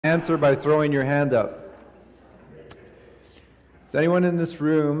Answer by throwing your hand up. Does anyone in this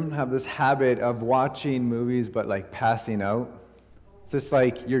room have this habit of watching movies but like passing out? It's just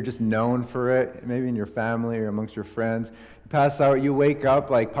like you're just known for it, maybe in your family or amongst your friends. You pass out, you wake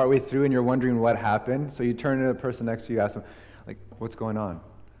up like partway through and you're wondering what happened. So you turn to the person next to you, ask them, like, what's going on?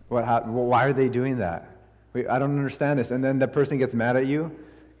 What happened? Well, why are they doing that? Wait, I don't understand this. And then the person gets mad at you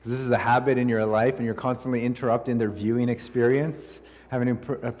because this is a habit in your life and you're constantly interrupting their viewing experience, having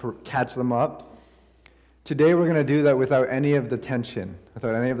to catch them up. Today we're going to do that without any of the tension,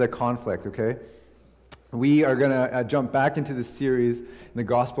 without any of the conflict, okay? We are going to jump back into the series in the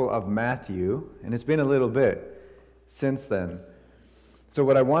Gospel of Matthew, and it's been a little bit since then. So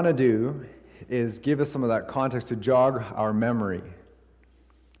what I want to do is give us some of that context to jog our memory.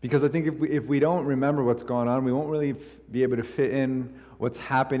 Because I think if we don't remember what's going on, we won't really be able to fit in what's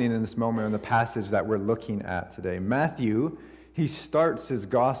happening in this moment in the passage that we're looking at today. Matthew, he starts his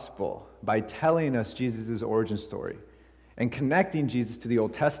gospel by telling us Jesus' origin story and connecting Jesus to the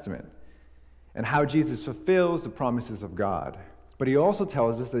Old Testament and how Jesus fulfills the promises of God. But he also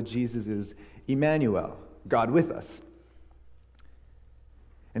tells us that Jesus is Emmanuel, God with us.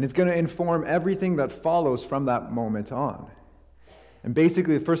 And it's going to inform everything that follows from that moment on. And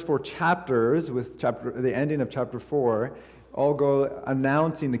basically the first 4 chapters, with the ending of chapter 4, all go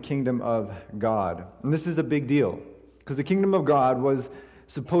announcing the kingdom of God. And this is a big deal, because the kingdom of God was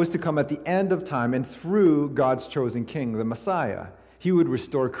supposed to come at the end of time and through God's chosen king, the Messiah. He would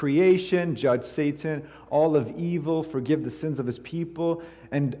restore creation, judge Satan, all of evil, forgive the sins of his people,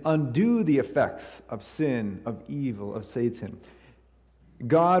 and undo the effects of sin, of evil, of Satan.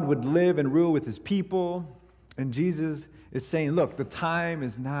 God would live and rule with his people, and Jesus is saying, look, the time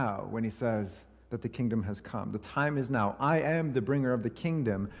is now, when he says that the kingdom has come. The time is now. I am the bringer of the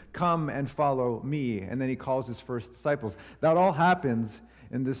kingdom. Come and follow me. And then he calls his first disciples. That all happens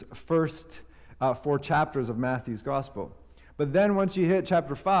in this first 4 chapters of Matthew's gospel. But then once you hit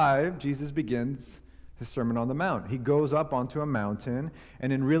chapter 5, Jesus begins his Sermon on the Mount. He goes up onto a mountain,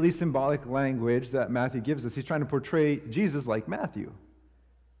 and in really symbolic language that Matthew gives us, he's trying to portray Jesus like Matthew.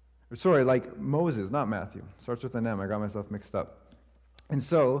 Sorry, like Moses, not Matthew. Starts with an M. I got myself mixed up. And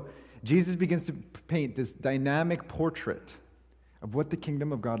so Jesus begins to paint this dynamic portrait of what the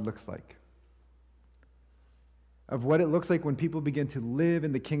kingdom of God looks like, of what it looks like when people begin to live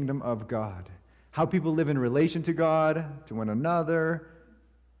in the kingdom of God, how people live in relation to God, to one another,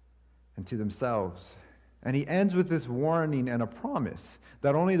 and to themselves. And he ends with this warning and a promise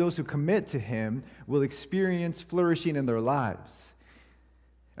that only those who commit to him will experience flourishing in their lives.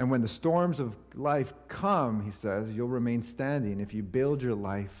 And when the storms of life come, he says, you'll remain standing if you build your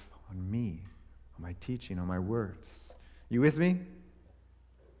life on me, on my teaching, on my words. You with me?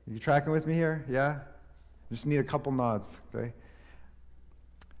 You tracking with me here? Yeah? Just need a couple nods, okay?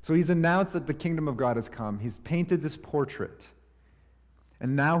 So he's announced that the kingdom of God has come. He's painted this portrait.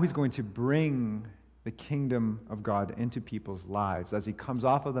 And now he's going to bring the kingdom of God into people's lives as he comes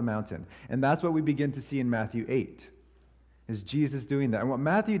off of the mountain. And that's what we begin to see in Matthew 8, is Jesus doing that. And what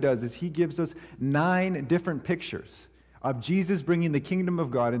Matthew does is he gives us 9 different pictures of Jesus bringing the kingdom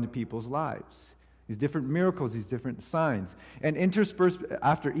of God into people's lives. These different miracles, these different signs. And interspersed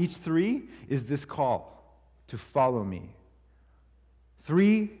after each 3 is this call to follow me.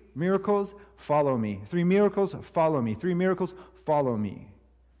 3 miracles, follow me. 3 miracles, follow me. 3 miracles, follow me.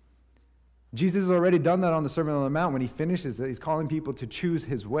 Jesus has already done that on the Sermon on the Mount. When he finishes it, he's calling people to choose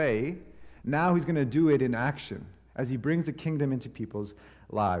his way. Now he's going to do it in action as he brings the kingdom into people's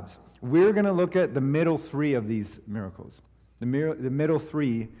lives. We're going to look at the middle 3 of these miracles, the middle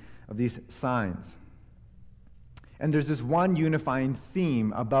 3 of these signs. And there's this one unifying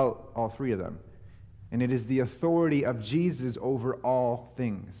theme about all 3 of them, and it is the authority of Jesus over all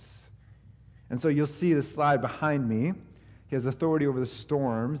things. And so you'll see the slide behind me. He has authority over the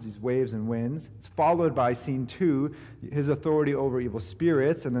storms, these waves and winds. It's followed by scene 2, his authority over evil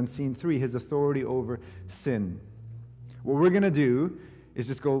spirits, and then scene 3, his authority over sin. What we're going to do is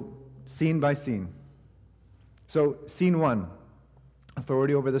just go scene by scene. So, scene 1,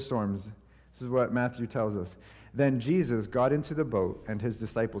 authority over the storms. This is what Matthew tells us. Then Jesus got into the boat, and his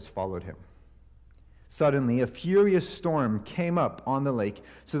disciples followed him. Suddenly, a furious storm came up on the lake,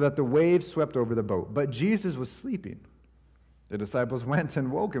 so that the waves swept over the boat. But Jesus was sleeping. The disciples went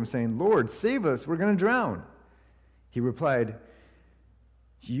and woke him, saying, "Lord, save us, we're going to drown." He replied,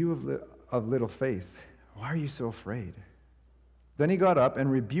 "You of little faith, why are you so afraid?" Then he got up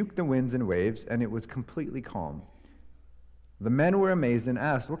and rebuked the winds and waves, and it was completely calm. The men were amazed and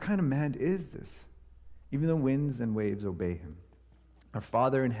asked, "What kind of man is this? Even the winds and waves obey him." Our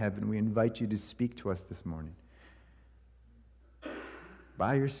Father in heaven, we invite you to speak to us this morning.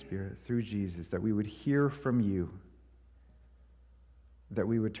 by your Spirit through Jesus, that we would hear from you, that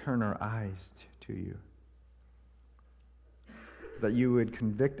we would turn our eyes to you, that you would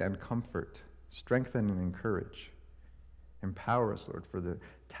convict and comfort, strengthen and encourage, empower us, Lord, for the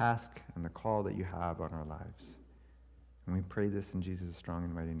task and the call that you have on our lives. And we pray this in Jesus' strong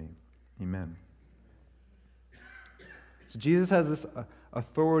and mighty name. Amen. So Jesus has this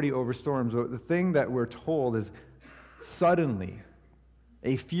authority over storms. The thing that we're told is suddenly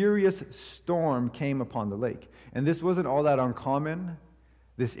a furious storm came upon the lake. And this wasn't all that uncommon.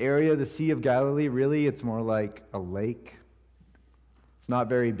 This area, the Sea of Galilee, really, it's more like a lake. It's not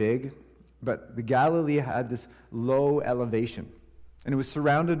very big. But the Galilee had this low elevation. And it was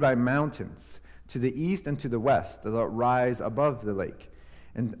surrounded by mountains to the east and to the west that rise above the lake.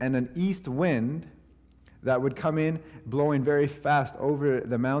 And an east wind that would come in blowing very fast over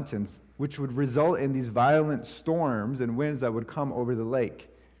the mountains, which would result in these violent storms and winds that would come over the lake.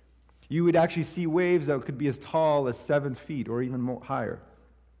 You would actually see waves that could be as tall as 7 feet or even more higher.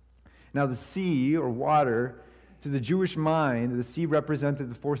 Now the sea, or water, to the Jewish mind, the sea represented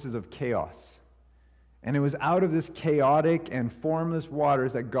the forces of chaos. And it was out of this chaotic and formless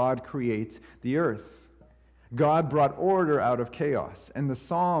waters that God creates the earth. God brought order out of chaos, and the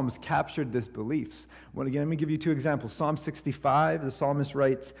Psalms captured this belief. Well, again, let me give you 2 examples. Psalm 65, the psalmist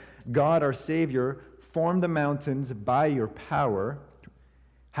writes, God, our Savior, formed the mountains by your power,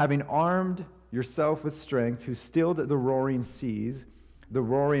 having armed yourself with strength, who stilled the roaring seas, the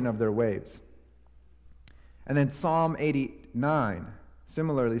roaring of their waves. And then Psalm 89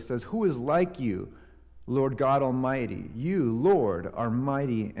 similarly says, who is like you, Lord God Almighty? You, Lord, are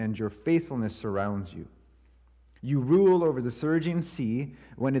mighty, and your faithfulness surrounds you. You rule over the surging sea.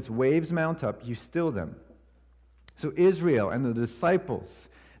 When its waves mount up, you still them. So Israel and the disciples,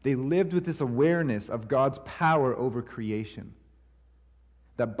 they lived with this awareness of God's power over creation.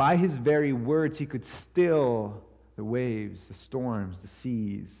 That by his very words, he could still the waves, the storms, the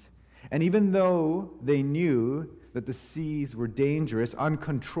seas. And even though they knew that the seas were dangerous,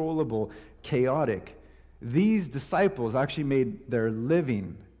 uncontrollable, chaotic, these disciples actually made their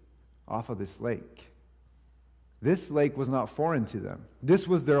living off of this lake. This lake was not foreign to them. This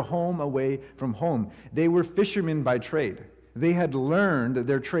was their home away from home. They were fishermen by trade. They had learned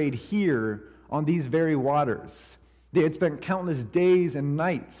their trade here on these very waters. They had spent countless days and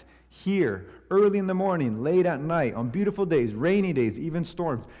nights here, early in the morning, late at night, on beautiful days, rainy days, even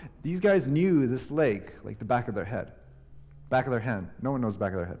storms. These guys knew this lake like the back of their head, back of their hand. No one knows the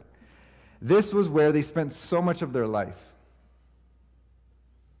back of their head. This was where they spent so much of their life.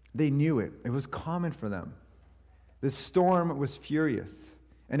 They knew it. It was common for them. The storm was furious,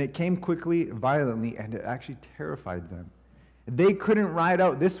 and it came quickly, violently, and it actually terrified them. They couldn't ride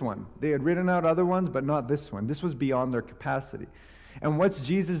out this one. They had ridden out other ones, but not this one. This was beyond their capacity. And what's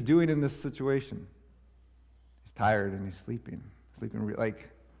Jesus doing in this situation? He's tired and he's sleeping. I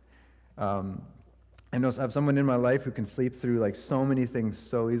know I have someone in my life who can sleep through like so many things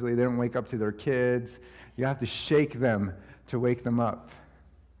so easily. They don't wake up to their kids. You have to shake them to wake them up.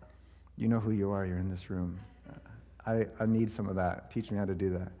 You know who you are. You're in this room. I need some of that. Teach me how to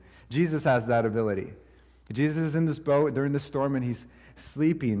do that. Jesus has that ability. Jesus is in this boat during the storm and he's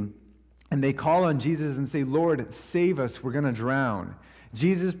sleeping. And they call on Jesus and say, Lord, save us. We're going to drown.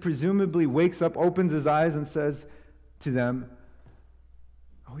 Jesus presumably wakes up, opens his eyes, and says to them,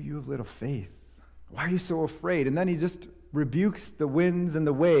 oh, you have little faith. Why are you so afraid? And then he just rebukes the winds and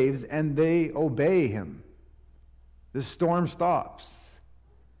the waves, and they obey him. The storm stops.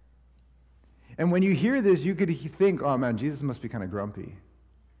 And when you hear this, you could think, oh man, Jesus must be kind of grumpy.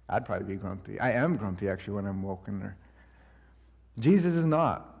 I'd probably be grumpy. I am grumpy, actually, when I'm woken. Jesus is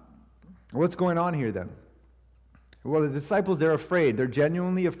not. What's going on here then? Well, the disciples, they're afraid. They're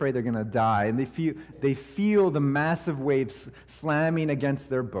genuinely afraid they're going to die. And they feel the massive waves slamming against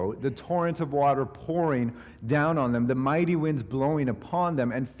their boat, the torrent of water pouring down on them, the mighty winds blowing upon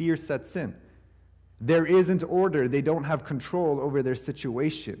them, and fear sets in. There isn't order. They don't have control over their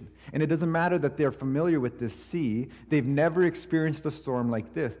situation. And it doesn't matter that they're familiar with this sea. They've never experienced a storm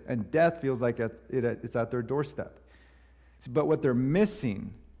like this. And death feels like it's at their doorstep. But what they're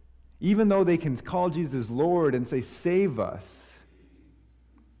missing, even though they can call Jesus Lord and say, save us,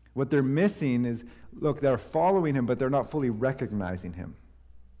 what they're missing is, look, they're following him, but they're not fully recognizing him.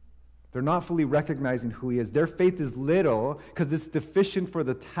 They're not fully recognizing who he is. Their faith is little because it's deficient for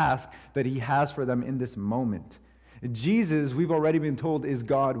the task that he has for them in this moment. Jesus, we've already been told, is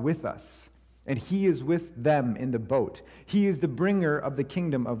God with us, and he is with them in the boat. He is the bringer of the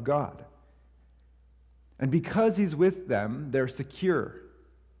kingdom of God. And because he's with them, they're secure.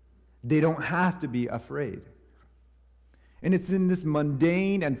 They don't have to be afraid. And it's in this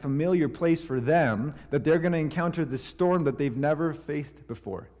mundane and familiar place for them that they're going to encounter the storm that they've never faced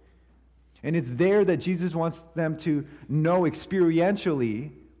before. And it's there that Jesus wants them to know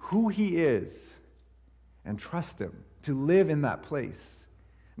experientially who he is and trust him, to live in that place.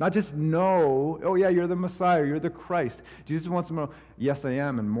 Not just know, oh yeah, you're the Messiah, you're the Christ. Jesus wants them to know, yes, I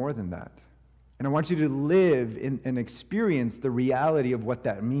am, and more than that. And I want you to live and experience the reality of what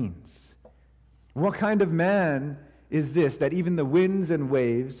that means. What kind of man is this, that even the winds and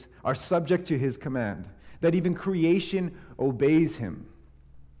waves are subject to his command, that even creation obeys him?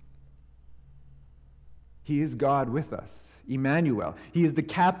 He is God with us, Emmanuel. He is the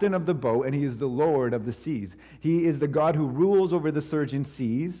captain of the boat, and he is the Lord of the seas. He is the God who rules over the surging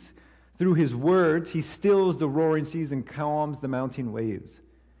seas. Through his words, he stills the roaring seas and calms the mounting waves.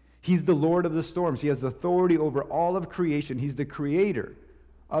 He's the Lord of the storms. He has authority over all of creation. He's the creator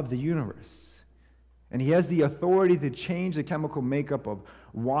of the universe. And he has the authority to change the chemical makeup of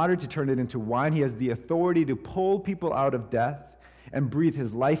water, to turn it into wine. He has the authority to pull people out of death and breathe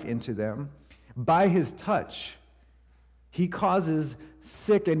his life into them. By his touch, he causes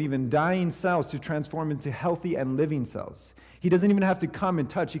sick and even dying cells to transform into healthy and living cells. He doesn't even have to come and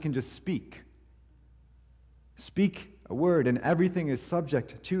touch. He can just speak. Speak a word, and everything is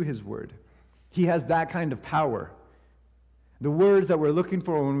subject to his word. He has that kind of power. The words that we're looking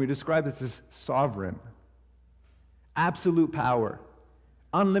for when we describe this is sovereign, absolute power,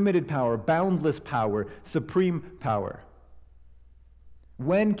 unlimited power, boundless power, supreme power.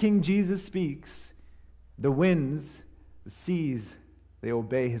 When King Jesus speaks, the winds, the seas, they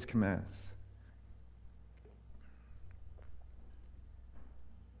obey his commands.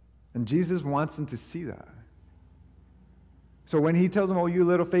 And Jesus wants them to see that. So when he tells them, oh, you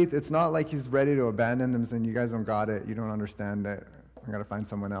little faith, it's not like he's ready to abandon them saying, you guys don't got it, you don't understand it, I got to find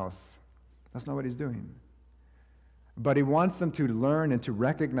someone else. That's not what he's doing. But he wants them to learn and to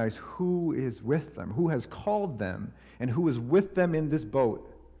recognize who is with them, who has called them, and who is with them in this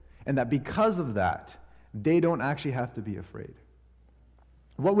boat. And that because of that, they don't actually have to be afraid.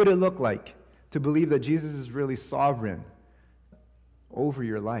 What would it look like to believe that Jesus is really sovereign over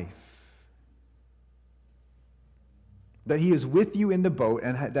your life? That he is with you in the boat,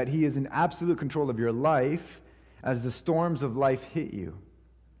 and that he is in absolute control of your life as the storms of life hit you.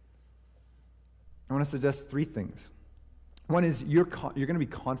 I want to suggest three things. One is you're going to be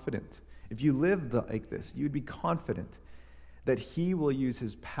confident. If you live like this, you'd be confident that he will use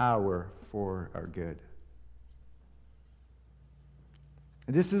his power for our good.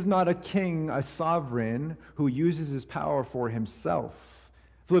 This is not a king, a sovereign, who uses his power for himself.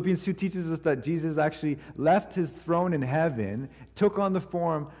 Philippians 2 teaches us that Jesus actually left his throne in heaven, took on the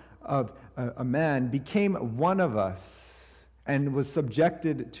form of a man, became one of us, and was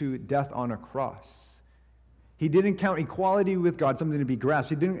subjected to death on a cross. He didn't count equality with God something to be grasped.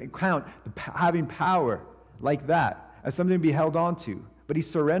 He didn't count having power like that as something to be held on to. But he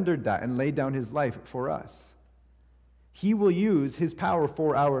surrendered that and laid down his life for us. He will use his power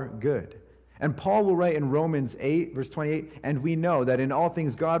for our good. And Paul will write in Romans 8, verse 28, and we know that in all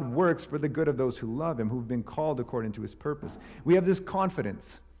things God works for the good of those who love him, who've been called according to his purpose. We have this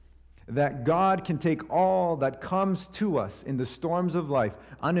confidence that God can take all that comes to us in the storms of life,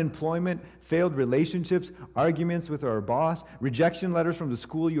 unemployment, failed relationships, arguments with our boss, rejection letters from the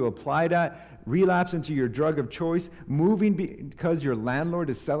school you applied at, relapse into your drug of choice, moving because your landlord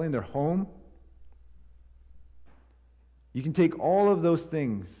is selling their home. You can take all of those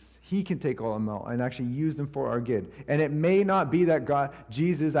things. He can take all of them and actually use them for our good. And it may not be that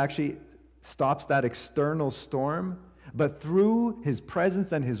Jesus actually stops that external storm, but through his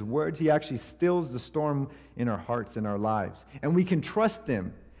presence and his words, he actually stills the storm in our hearts and our lives. And we can trust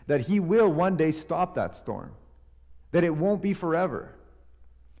him that he will one day stop that storm, that it won't be forever.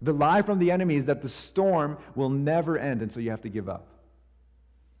 The lie from the enemy is that the storm will never end, and so you have to give up.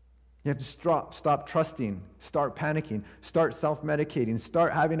 You have to stop trusting, start panicking, start self-medicating,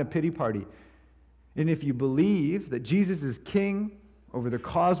 start having a pity party. And if you believe that Jesus is king over the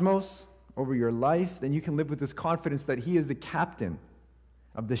cosmos, over your life, then you can live with this confidence that he is the captain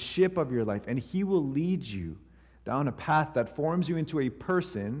of the ship of your life, and he will lead you down a path that forms you into a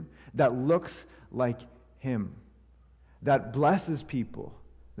person that looks like him, that blesses people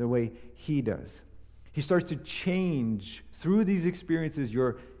the way he does. He starts to change through these experiences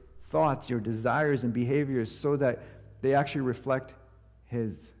your thoughts, your desires, and behaviors so that they actually reflect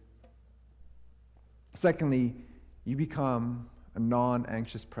his. Secondly, you become a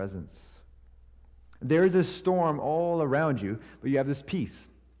non-anxious presence. There's a storm all around you, but you have this peace,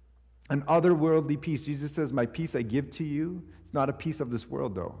 an otherworldly peace. Jesus says, my peace I give to you. It's not a peace of this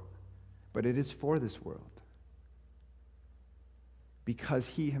world, though, but it is for this world. because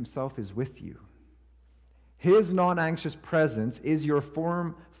he himself is with you. His non-anxious presence is your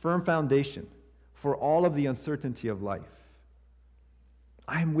firm foundation for all of the uncertainty of life.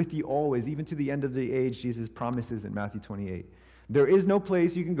 I am with you always, even to the end of the age, Jesus promises in Matthew 28. There is no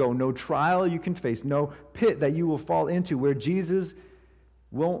place you can go, no trial you can face, no pit that you will fall into where Jesus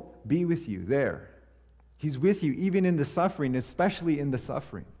won't be with you there. He's with you even in the suffering, especially in the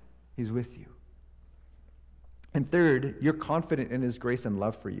suffering. He's with you. And third, you're confident in his grace and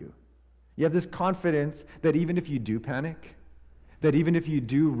love for you. You have this confidence that even if you do panic, that even if you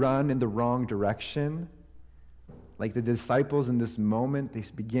do run in the wrong direction, like the disciples in this moment, they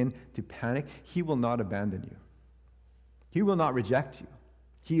begin to panic, he will not abandon you. He will not reject you.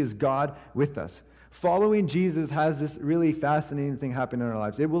 He is God with us. Following Jesus has this really fascinating thing happen in our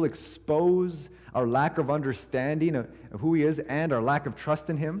lives. It will expose our lack of understanding of who he is and our lack of trust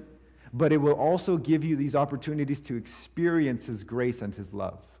in him, but it will also give you these opportunities to experience his grace and his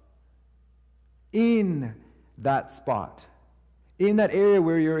love. In that spot, in that area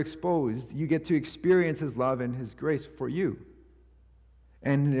where you're exposed, you get to experience his love and his grace for you.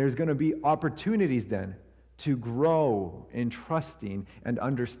 And there's going to be opportunities then to grow in trusting and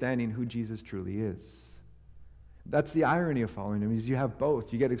understanding who Jesus truly is. That's the irony of following him, is you have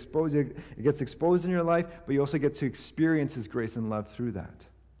both. You get exposed, it gets exposed in your life, but you also get to experience his grace and love through that.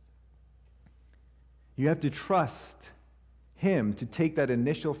 You have to trust him to take that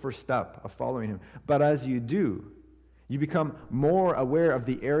initial first step of following him. But as you do, you become more aware of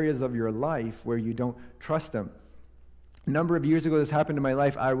the areas of your life where you don't trust him. A number of years ago, this happened in my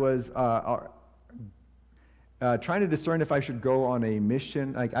life. I was trying to discern if I should go on a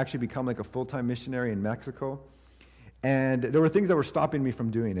mission, like actually become like a full-time missionary in Mexico. And there were things that were stopping me from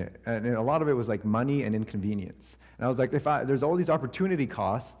doing it. And a lot of it was like money and inconvenience. And I was like, there's all these opportunity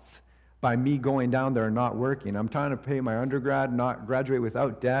costs by me going down there and not working. I'm trying to pay my undergrad, not graduate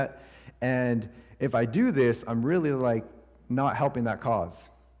without debt. And if I do this, I'm really like not helping that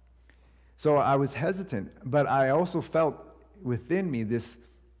cause. So I was hesitant, but I also felt within me this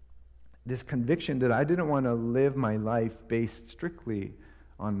conviction that I didn't want to live my life based strictly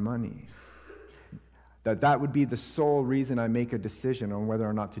on money. That would be the sole reason I make a decision on whether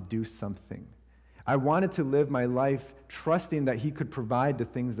or not to do something. I wanted to live my life trusting that he could provide the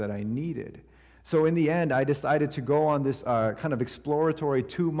things that I needed. So in the end, I decided to go on this kind of exploratory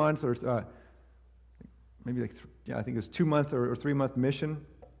 2-month or maybe like, I think it was 2-month or 3-month mission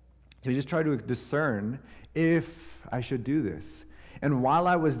to just try to discern if I should do this. And while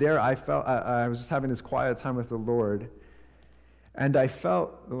I was there, I felt I was just having this quiet time with the Lord, and I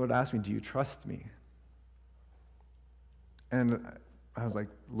felt the Lord ask me, "Do you trust me?" And I was like,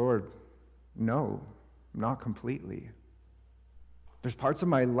 "Lord, no, not completely. There's parts of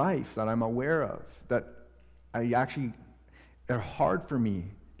my life that I'm aware of that are hard for me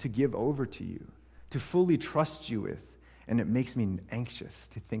to give over to you, to fully trust you with, and it makes me anxious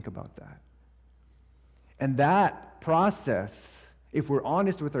to think about that." And that process, if we're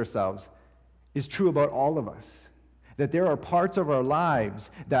honest with ourselves, is true about all of us. That there are parts of our lives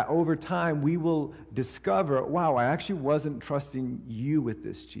that over time we will discover, wow, I actually wasn't trusting you with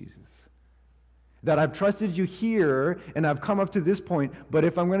this, Jesus. That I've trusted you here and I've come up to this point, but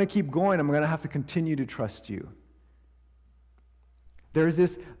if I'm going to keep going, I'm going to have to continue to trust you. There's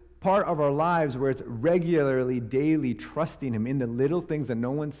this part of our lives where it's regularly, daily trusting him in the little things that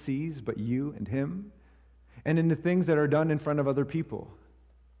no one sees but you and him, and in the things that are done in front of other people.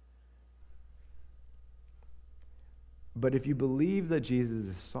 But if you believe that Jesus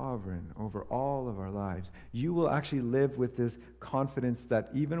is sovereign over all of our lives, you will actually live with this confidence that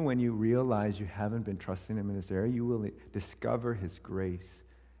even when you realize you haven't been trusting him in this area, you will discover his grace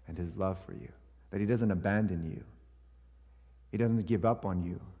and his love for you, that he doesn't abandon you. He doesn't give up on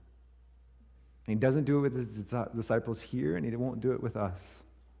you. And he doesn't do it with his disciples here, and he won't do it with us.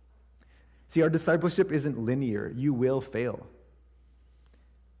 See, our discipleship isn't linear. You will fail.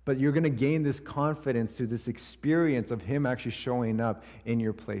 But you're going to gain this confidence through this experience of him actually showing up in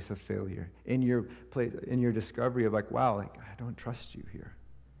your place of failure, in your discovery of like, wow, like I don't trust you here.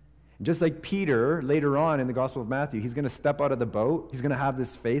 And just like Peter, later on in the Gospel of Matthew, he's going to step out of the boat. He's going to have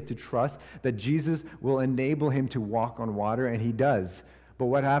this faith to trust that Jesus will enable him to walk on water, and he does. But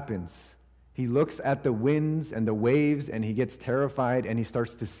what happens? He looks at the winds and the waves, and he gets terrified, and he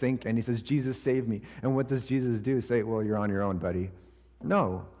starts to sink, and he says, "Jesus, save me." And what does Jesus do? Say, "Well, you're on your own, buddy."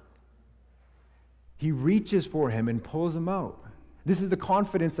 No. He reaches for him and pulls him out. This is the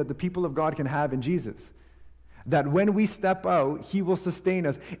confidence that the people of God can have in Jesus. That when we step out, he will sustain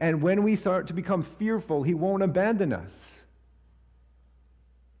us. And when we start to become fearful, he won't abandon us.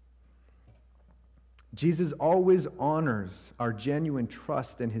 Jesus always honors our genuine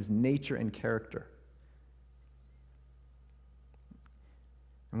trust in his nature and character.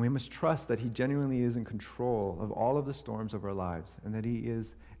 And we must trust that he genuinely is in control of all of the storms of our lives and that he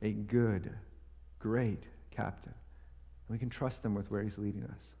is a good, great captain. And we can trust him with where he's leading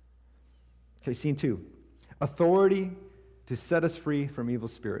us. Okay, scene 2. Authority to set us free from evil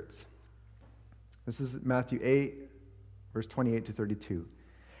spirits. This is Matthew 8, verse 28 to 32.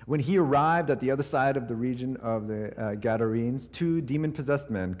 When he arrived at the other side of the region of the Gadarenes, 2 demon-possessed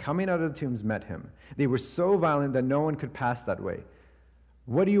men coming out of the tombs met him. They were so violent that no one could pass that way.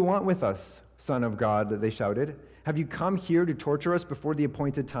 "What do you want with us, Son of God?" they shouted. "Have you come here to torture us before the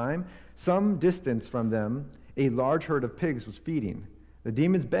appointed time?" Some distance from them, a large herd of pigs was feeding. The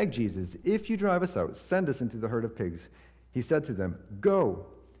demons begged Jesus, "If you drive us out, send us into the herd of pigs." He said to them, "Go."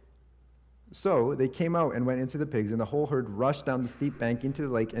 So they came out and went into the pigs, and the whole herd rushed down the steep bank into the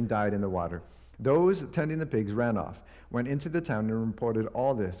lake and died in the water. Those tending the pigs ran off, went into the town, and reported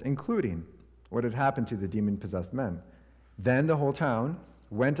all this, including what had happened to the demon-possessed men. Then the whole town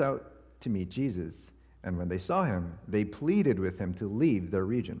went out to meet Jesus, and when they saw him, they pleaded with him to leave their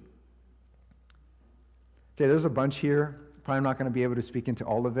region. Okay, there's a bunch here. Probably not going to be able to speak into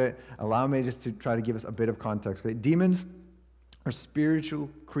all of it. Allow me just to try to give us a bit of context. Okay? Demons are spiritual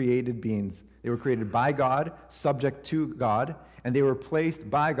created beings. They were created by God, subject to God, and they were placed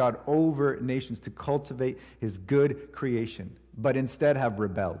by God over nations to cultivate his good creation, but instead have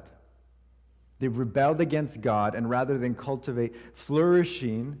rebelled. They've rebelled against God, and rather than cultivate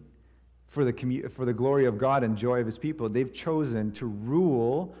flourishing for the glory of God and joy of his people, they've chosen to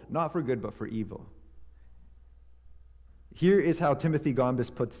rule, not for good, but for evil. Here is how Timothy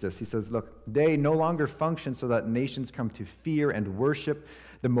Gombis puts this. He says, look, they no longer function so that nations come to fear and worship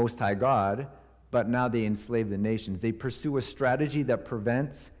the Most High God, but now they enslave the nations. They pursue a strategy that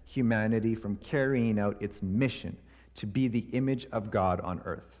prevents humanity from carrying out its mission to be the image of God on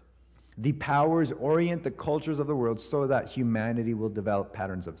earth. The powers orient the cultures of the world so that humanity will develop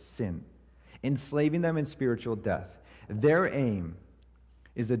patterns of sin, enslaving them in spiritual death. Their aim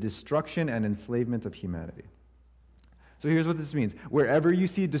is the destruction and enslavement of humanity. So here's what this means. Wherever you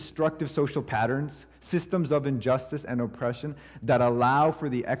see destructive social patterns, systems of injustice and oppression that allow for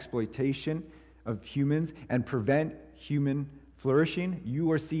the exploitation of humans and prevent human flourishing,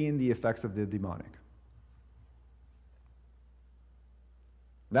 you are seeing the effects of the demonic.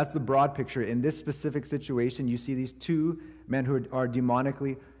 That's the broad picture. In this specific situation, you see these 2 men who are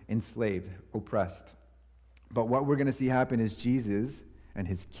demonically enslaved, oppressed. But what we're going to see happen is Jesus and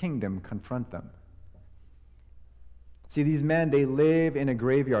his kingdom confront them. See, these men, they live in a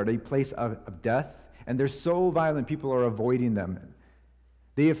graveyard, a place of death, and they're so violent, people are avoiding them.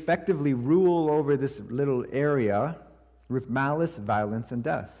 They effectively rule over this little area with malice, violence, and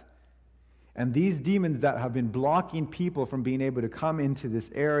death. And these demons that have been blocking people from being able to come into this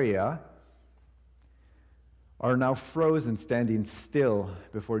area are now frozen, standing still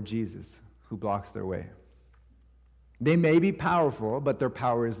before Jesus, who blocks their way. They may be powerful, but their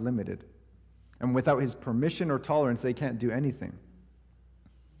power is limited. And without his permission or tolerance, they can't do anything.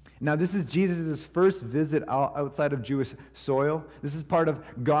 Now, this is Jesus' first visit outside of Jewish soil. This is part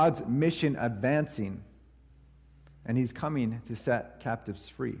of God's mission advancing. And he's coming to set captives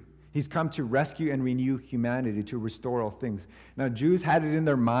free. He's come to rescue and renew humanity, to restore all things. Now, Jews had it in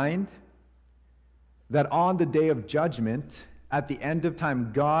their mind that on the day of judgment, at the end of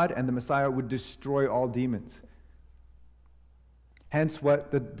time, God and the Messiah would destroy all demons. Hence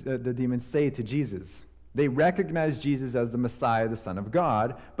what the demons say to Jesus. They recognize Jesus as the Messiah, the Son of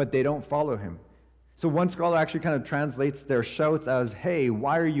God, but they don't follow him. So one scholar actually kind of translates their shouts as, "Hey,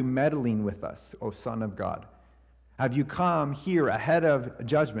 why are you meddling with us, O Son of God? Have you come here ahead of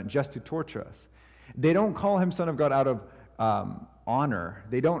judgment just to torture us?" They don't call him Son of God out of honor.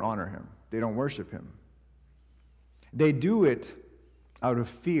 They don't honor him. They don't worship him. They do it out of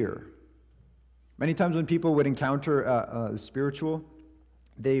fear. Many times when people would encounter spiritual,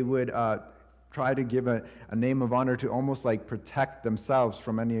 they would try to give a name of honor to almost like protect themselves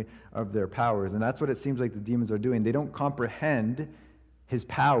from any of their powers. And that's what it seems like the demons are doing. They don't comprehend his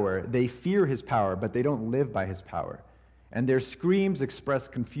power. They fear his power, but they don't live by his power. And their screams express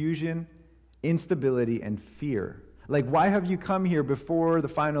confusion, instability, and fear. Like, why have you come here before the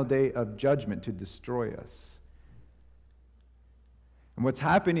final day of judgment to destroy us? And what's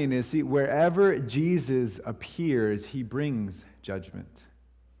happening is, see, wherever Jesus appears, he brings judgment.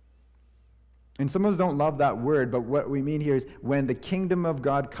 And some of us don't love that word, but what we mean here is when the kingdom of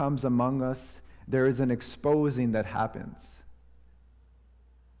God comes among us, there is an exposing that happens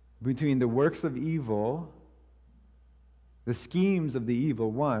between the works of evil, the schemes of the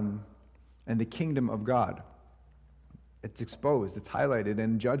evil one, and the kingdom of God. It's exposed, it's highlighted,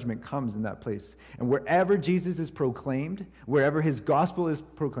 and judgment comes in that place. And wherever Jesus is proclaimed, wherever his gospel is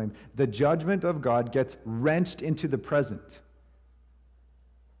proclaimed, the judgment of God gets wrenched into the present.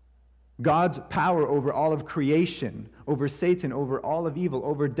 God's power over all of creation, over Satan, over all of evil,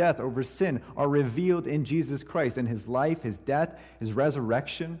 over death, over sin, are revealed in Jesus Christ and his life, his death, his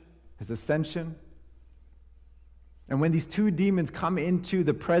resurrection, his ascension. And when these two demons come into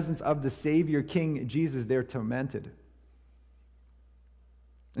the presence of the Savior, King Jesus, they're tormented.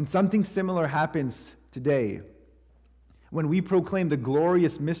 And something similar happens today. When we proclaim the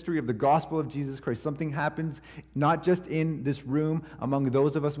glorious mystery of the gospel of Jesus Christ, something happens not just in this room among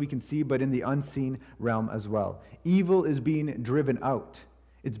those of us we can see, but in the unseen realm as well. Evil is being driven out.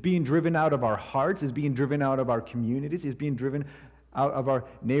 It's being driven out of our hearts. It's being driven out of our communities. It's being driven out of our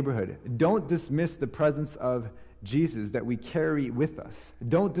neighborhood. Don't dismiss the presence of Jesus that we carry with us.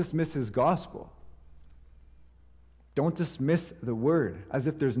 Don't dismiss his gospel. Don't dismiss the word as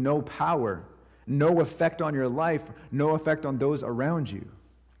if there's no power, no effect on your life, no effect on those around you.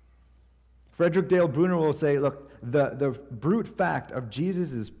 Frederick Dale Bruner will say, look, the brute fact of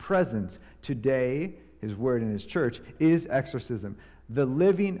Jesus' presence today, his word in his church, is exorcism. A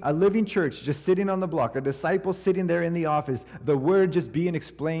living church just sitting on the block, a disciple sitting there in the office, the word just being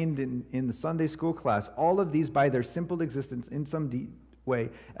explained in the Sunday school class, all of these by their simple existence in some deep way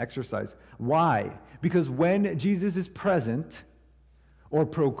exercise. Why? Because when Jesus is present or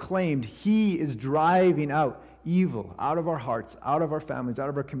proclaimed, he is driving out evil out of our hearts, out of our families, out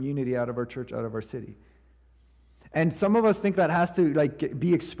of our community, out of our church, out of our city. And some of us think that has to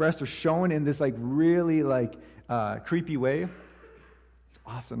be expressed or shown in this really creepy way. It's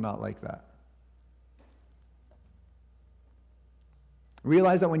often not like that.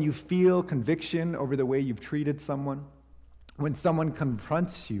 Realize that when you feel conviction over the way you've treated someone, when someone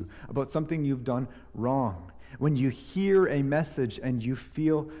confronts you about something you've done wrong, when you hear a message and you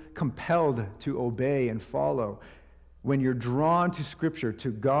feel compelled to obey and follow, when you're drawn to Scripture, to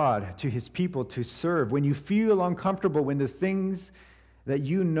God, to his people, to serve, when you feel uncomfortable, when the things that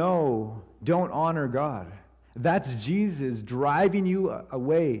you know don't honor God, that's Jesus driving you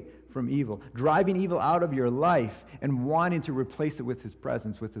away from evil, driving evil out of your life and wanting to replace it with his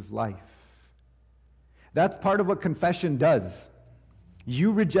presence, with his life. That's part of what confession does.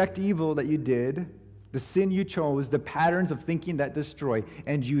 You reject evil that you did, the sin you chose, the patterns of thinking that destroy,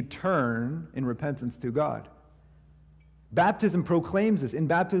 and you turn in repentance to God. Baptism proclaims this. In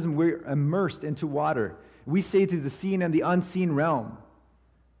baptism, we're immersed into water. We say to the seen and the unseen realm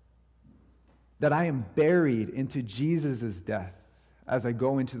that I am buried into Jesus' death as I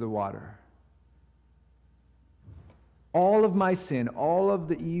go into the water. All of my sin, all of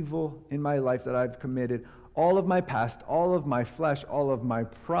the evil in my life that I've committed, all of my past, all of my flesh, all of my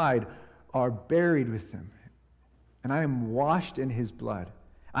pride are buried with him. And I am washed in his blood.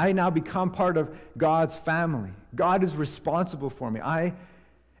 I now become part of God's family. God is responsible for me. I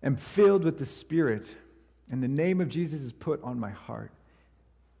am filled with the Spirit, and the name of Jesus is put on my heart.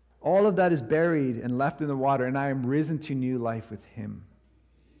 All of that is buried and left in the water, and I am risen to new life with him.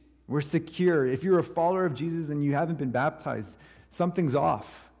 We're secure. If you're a follower of Jesus and you haven't been baptized, something's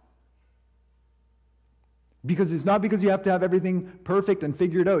off. Because it's not because you have to have everything perfect and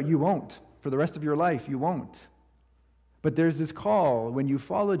figured out. You won't. For the rest of your life, you won't. But there's this call when you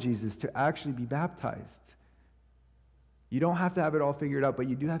follow Jesus to actually be baptized. You don't have to have it all figured out, but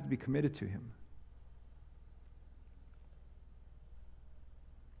you do have to be committed to him.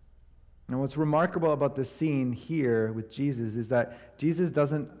 Now, what's remarkable about this scene here with Jesus is that Jesus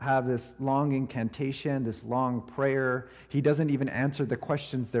doesn't have this long incantation, this long prayer. He doesn't even answer the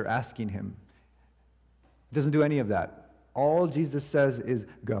questions they're asking him. He doesn't do any of that. All Jesus says is,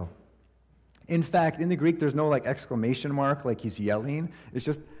 go. In fact, in the Greek, there's no exclamation mark, like he's yelling. It's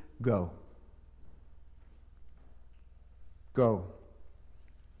just, go. Go.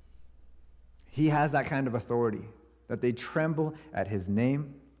 He has that kind of authority, that they tremble at his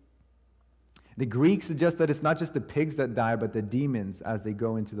name. The Greek suggests that it's not just the pigs that die, but the demons as they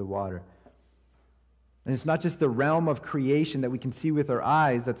go into the water. And it's not just the realm of creation that we can see with our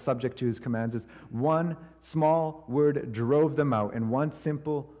eyes that's subject to his commands. It's one small word drove them out, and one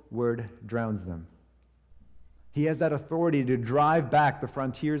simple word drowns them. He has that authority to drive back the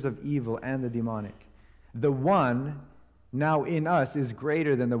frontiers of evil and the demonic. The one now in us is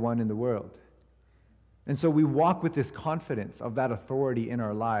greater than the one in the world. And so we walk with this confidence of that authority in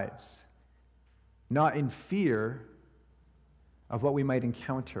our lives, not in fear of what we might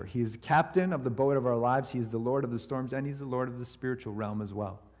encounter. He is the captain of the boat of our lives. He is the Lord of the storms, and he's the Lord of the spiritual realm as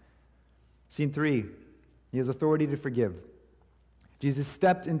well. Scene 3, he has authority to forgive. Jesus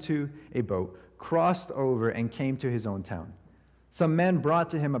stepped into a boat, crossed over, and came to his own town. Some men brought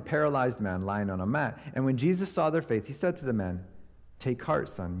to him a paralyzed man lying on a mat. And when Jesus saw their faith, he said to the man, "Take heart,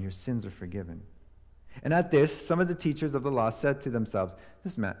 son, your sins are forgiven." And at this, some of the teachers of the law said to themselves,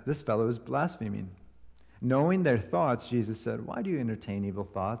 This fellow is blaspheming. Knowing their thoughts, Jesus said, "Why do you entertain evil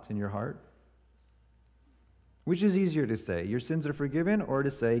thoughts in your heart? Which is easier to say, 'Your sins are forgiven,' or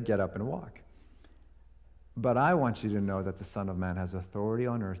to say, 'Get up and walk'? But I want you to know that the Son of Man has authority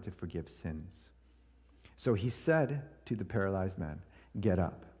on earth to forgive sins." So he said to the paralyzed man, "Get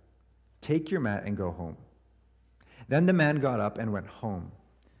up, take your mat and go home." Then the man got up and went home.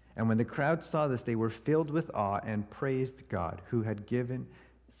 And when the crowd saw this, they were filled with awe and praised God, who had given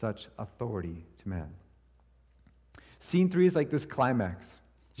such authority to man. Scene 3 is like this climax.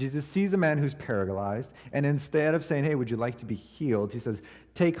 Jesus sees a man who's paralyzed, and instead of saying, "Hey, would you like to be healed?" he says,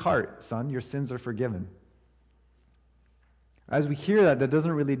 "Take heart, son, your sins are forgiven." As we hear that, that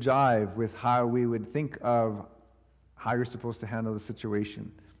doesn't really jive with how we would think of how you're supposed to handle the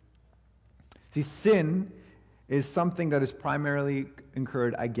situation. See, sin is something that is primarily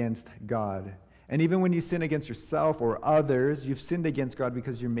incurred against God. And even when you sin against yourself or others, you've sinned against God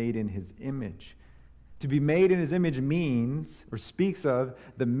because you're made in his image. To be made in his image means, or speaks of,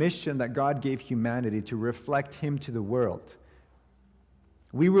 the mission that God gave humanity to reflect him to the world.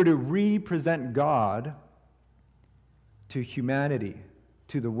 We were to represent God to humanity,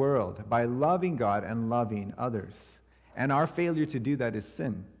 to the world, by loving God and loving others. And our failure to do that is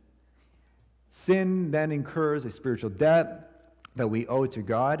sin. Sin then incurs a spiritual debt that we owe to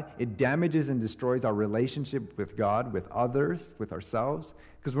God. It damages and destroys our relationship with God, with others, with ourselves,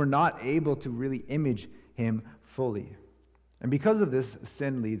 because we're not able to really image him fully. And because of this,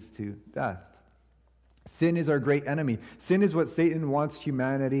 sin leads to death. Sin is our great enemy. Sin is what Satan wants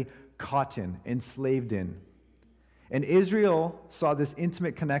humanity caught in, enslaved in. And Israel saw this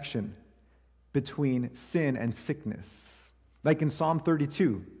intimate connection between sin and sickness. Like in Psalm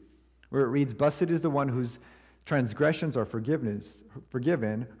 32, where it reads, "Blessed is the one whose transgressions are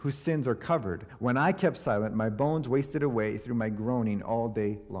forgiven, whose sins are covered. When I kept silent, my bones wasted away through my groaning all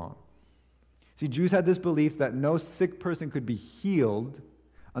day long." See, Jews had this belief that no sick person could be healed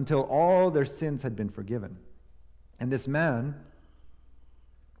until all their sins had been forgiven. And this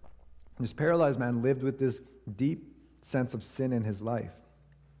paralyzed man, lived with this deep sense of sin in his life.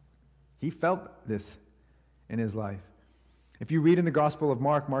 He felt this in his life. If you read in the Gospel of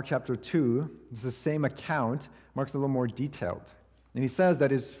Mark, Mark chapter 2, it's the same account. Mark's a little more detailed. And he says that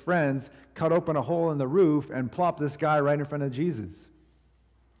his friends cut open a hole in the roof and plopped this guy right in front of Jesus.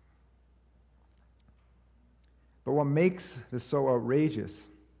 But what makes this so outrageous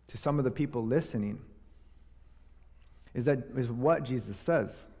to some of the people listening is what Jesus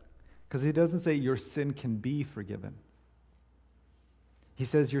says. Because he doesn't say your sin can be forgiven. He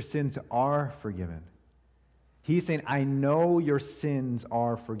says your sins are forgiven. He's saying, I know your sins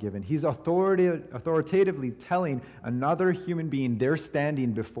are forgiven. He's authoritatively telling another human being they're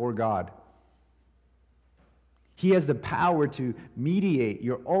standing before God. He has the power to mediate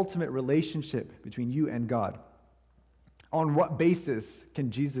your ultimate relationship between you and God. On what basis can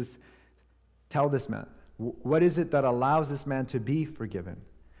Jesus tell this man? What is it that allows this man to be forgiven?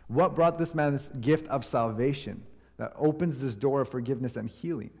 What brought this man this gift of salvation that opens this door of forgiveness and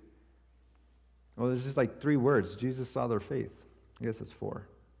healing? Well, there's just like 3 words. Jesus saw their faith. I guess it's 4.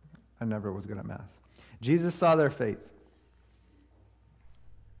 I never was good at math. Jesus saw their faith.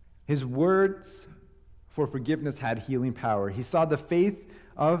 His words for forgiveness had healing power. He saw the faith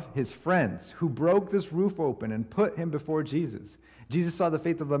of his friends who broke this roof open and put him before Jesus. Jesus saw the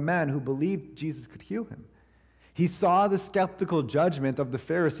faith of a man who believed Jesus could heal him. He saw the skeptical judgment of the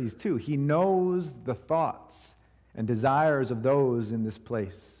Pharisees too. He knows the thoughts and desires of those in this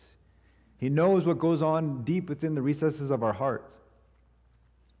place. He knows what goes on deep within the recesses of our heart.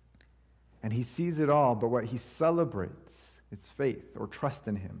 And he sees it all, but what he celebrates is faith or trust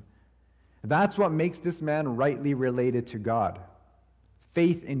in him. That's what makes this man rightly related to God.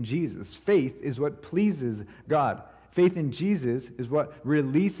 Faith in Jesus. Faith is what pleases God. Faith in Jesus is what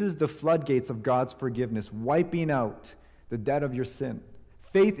releases the floodgates of God's forgiveness, wiping out the debt of your sin.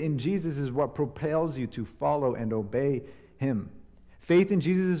 Faith in Jesus is what propels you to follow and obey him. Faith in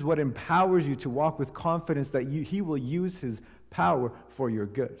Jesus is what empowers you to walk with confidence that he will use his power for your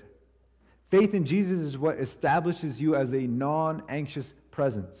good. Faith in Jesus is what establishes you as a non-anxious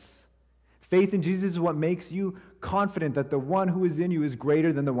presence. Faith in Jesus is what makes you confident that the one who is in you is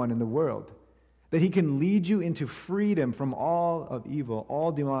greater than the one in the world. That he can lead you into freedom from all of evil,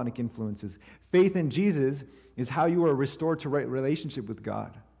 all demonic influences. Faith in Jesus is how you are restored to right relationship with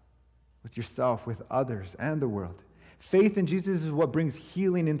God, with yourself, with others, and the world. Faith in Jesus is what brings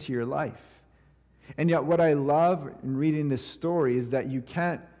healing into your life. And yet what I love in reading this story is that you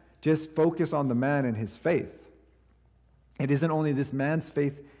can't just focus on the man and his faith. It isn't only this man's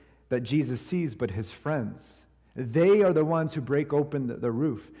faith that Jesus sees, but his friends. They are the ones who break open the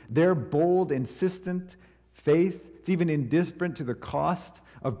roof. Their bold, insistent faith, it's even indifferent to the cost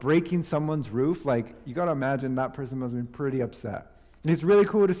of breaking someone's roof. Like, you got to imagine that person must have been pretty upset. It's really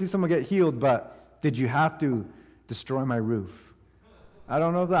cool to see someone get healed, but did you have to destroy my roof? I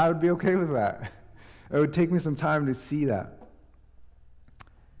don't know if I would be okay with that. It would take me some time to see that.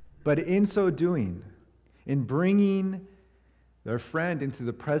 But in so doing, in bringing their friend into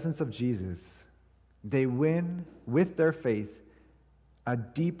the presence of Jesus, they win with their faith a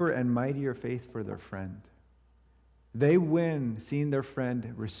deeper and mightier faith for their friend. They win seeing their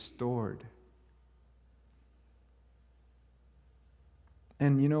friend restored.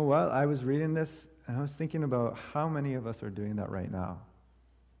 And you know what? I was reading this and I was thinking about how many of us are doing that right now.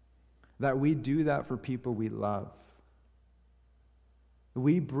 That we do that for people we love.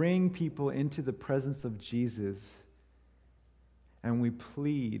 We bring people into the presence of Jesus and we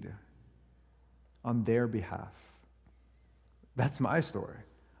plead on their behalf. That's my story.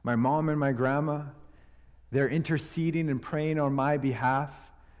 My mom and my grandma, they're interceding and praying on my behalf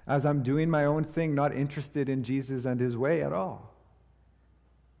as I'm doing my own thing, not interested in Jesus and his way at all.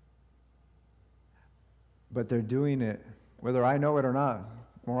 But they're doing it, whether I know it or not.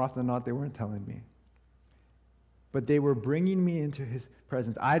 More often than not, they weren't telling me. But they were bringing me into his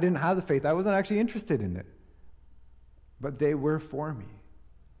presence. I didn't have the faith. I wasn't actually interested in it. But they were for me.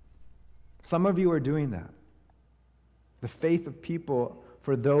 Some of you are doing that. The faith of people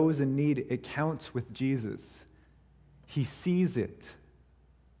for those in need, it counts with Jesus. He sees it.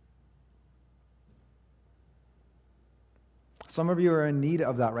 Some of you are in need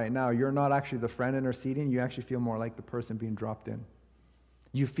of that right now. You're not actually the friend interceding. You actually feel more like the person being dropped in.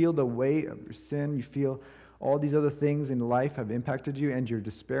 You feel the weight of your sin. You feel all these other things in life have impacted you, and you're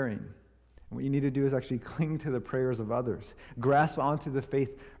despairing. And what you need to do is actually cling to the prayers of others. Grasp onto the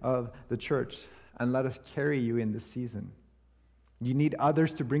faith of the church, and let us carry you in this season. You need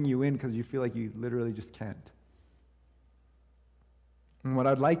others to bring you in because you feel like you literally just can't. And what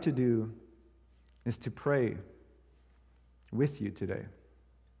I'd like to do is to pray with you today.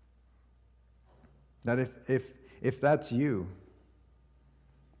 That if that's you,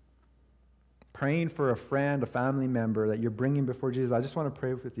 praying for a friend, a family member that you're bringing before Jesus, I just want to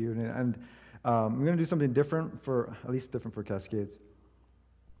pray with you. And I'm going to do something different at least different for Cascades.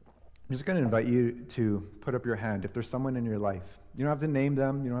 I'm just going to invite you to put up your hand if there's someone in your life. You don't have to name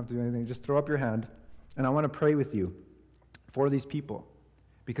them. You don't have to do anything. Just throw up your hand. And I want to pray with you for these people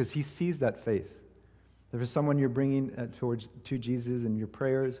because he sees that faith. If there's someone you're bringing to Jesus in your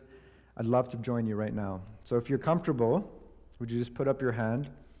prayers, I'd love to join you right now. So if you're comfortable, would you just put up your hand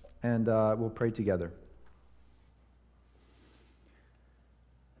and we'll pray together.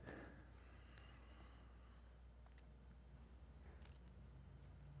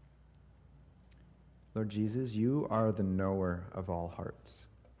 Lord Jesus, you are the knower of all hearts.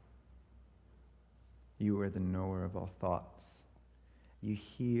 You are the knower of all thoughts. You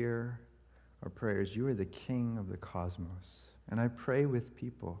hear our prayers. You are the King of the cosmos. And I pray with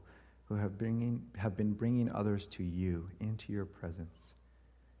people who have been bringing others to you, into your presence.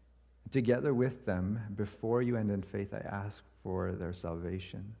 Together with them, before you and in faith, I ask for their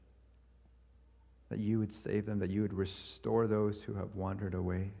salvation, that you would save them, that you would restore those who have wandered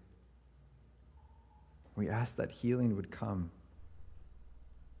away. We ask that healing would come.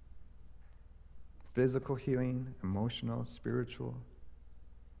 Physical healing, emotional, spiritual.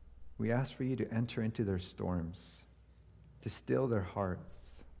 We ask for you to enter into their storms, to still their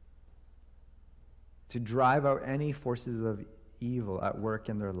hearts, to drive out any forces of evil at work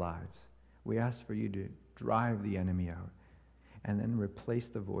in their lives. We ask for you to drive the enemy out and then replace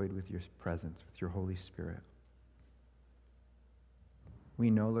the void with your presence, with your Holy Spirit. We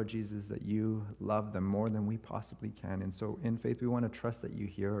know, Lord Jesus, that you love them more than we possibly can. And so in faith, we want to trust that you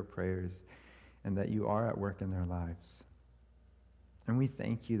hear our prayers and that you are at work in their lives. And we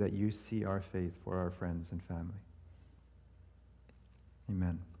thank you that you see our faith for our friends and family.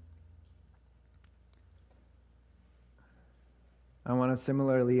 Amen. I want to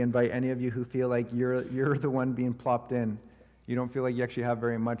similarly invite any of you who feel like you're the one being plopped in. You don't feel like you actually have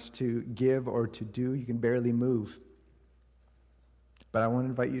very much to give or to do. You can barely move. But I want to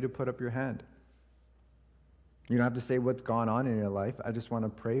invite you to put up your hand. You don't have to say what's gone on in your life. I just want to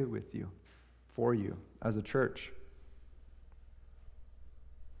pray with you, for you, as a church.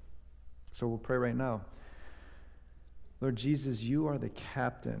 So we'll pray right now. Lord Jesus, you are the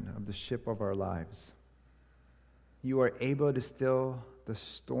captain of the ship of our lives. You are able to still the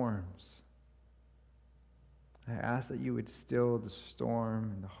storms. I ask that you would still the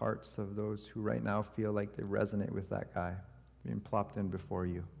storm in the hearts of those who right now feel like they resonate with that guy being plopped in before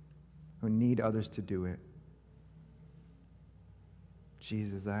you, who need others to do it.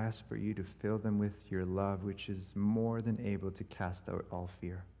 Jesus, I ask for you to fill them with your love, which is more than able to cast out all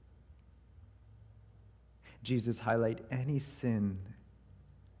fear. Jesus, highlight any sin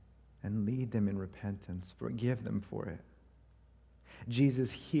and lead them in repentance. Forgive them for it.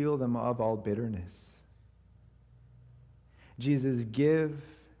 Jesus, heal them of all bitterness. Jesus, give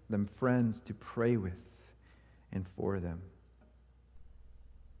them friends to pray with and for them.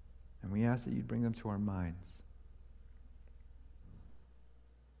 And we ask that you'd bring them to our minds.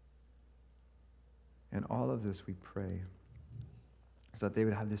 And all of this we pray so that they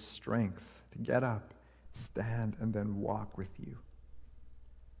would have this strength to get up, stand, and then walk with you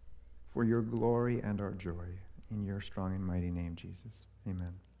for your glory and our joy. In your strong and mighty name, Jesus.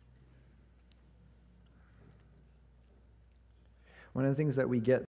 Amen. One of the things that we get